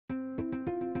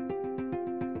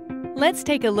Let's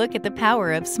take a look at the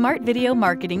power of smart video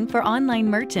marketing for online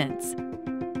merchants.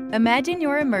 Imagine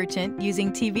you're a merchant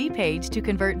using TVPage to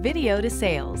convert video to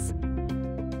sales.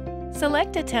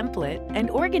 Select a template and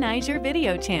organize your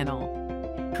video channel.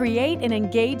 Create an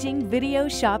engaging video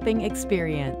shopping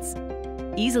experience.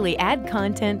 Easily add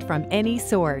content from any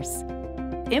source.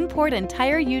 Import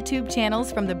entire YouTube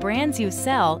channels from the brands you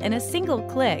sell in a single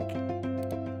click.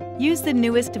 Use the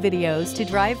newest videos to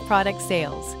drive product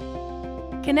sales.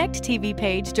 Connect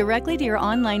TVPage directly to your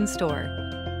online store.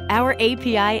 Our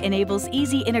API enables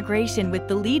easy integration with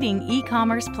the leading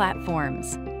e-commerce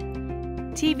platforms.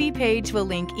 TVPage will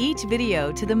link each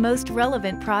video to the most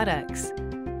relevant products.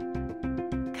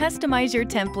 Customize your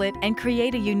template and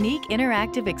create a unique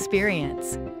interactive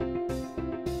experience.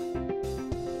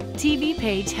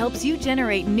 TVPage helps you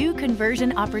generate new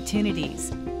conversion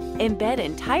opportunities. Embed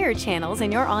entire channels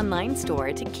in your online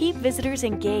store to keep visitors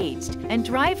engaged and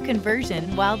drive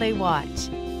conversion while they watch.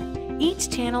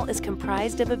 Each channel is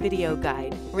comprised of a video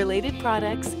guide, related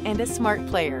products, and a smart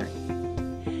player.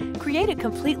 Create a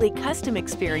completely custom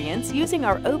experience using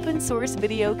our open-source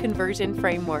video conversion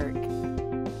framework.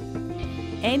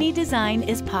 Any design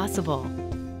is possible.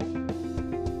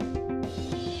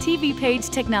 TVPage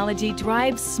technology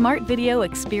drives smart video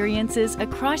experiences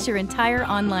across your entire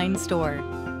online store.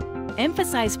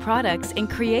 Emphasize products in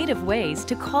creative ways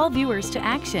to call viewers to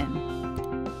action.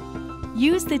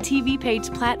 Use the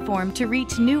TVPage platform to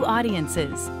reach new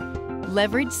audiences.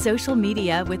 Leverage social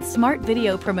media with smart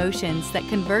video promotions that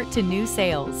convert to new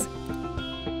sales.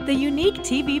 The unique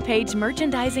TVPage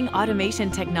merchandising automation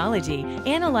technology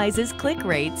analyzes click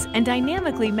rates and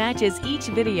dynamically matches each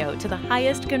video to the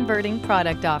highest converting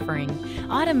product offering,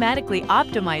 automatically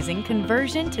optimizing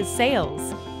conversion to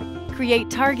sales.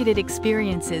 Create targeted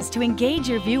experiences to engage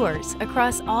your viewers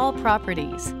across all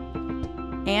properties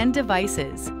and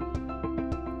devices.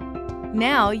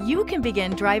 Now you can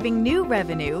begin driving new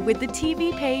revenue with the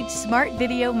TVPage Smart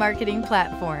Video Marketing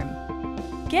Platform.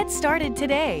 Get started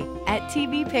today at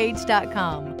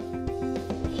tvpage.com.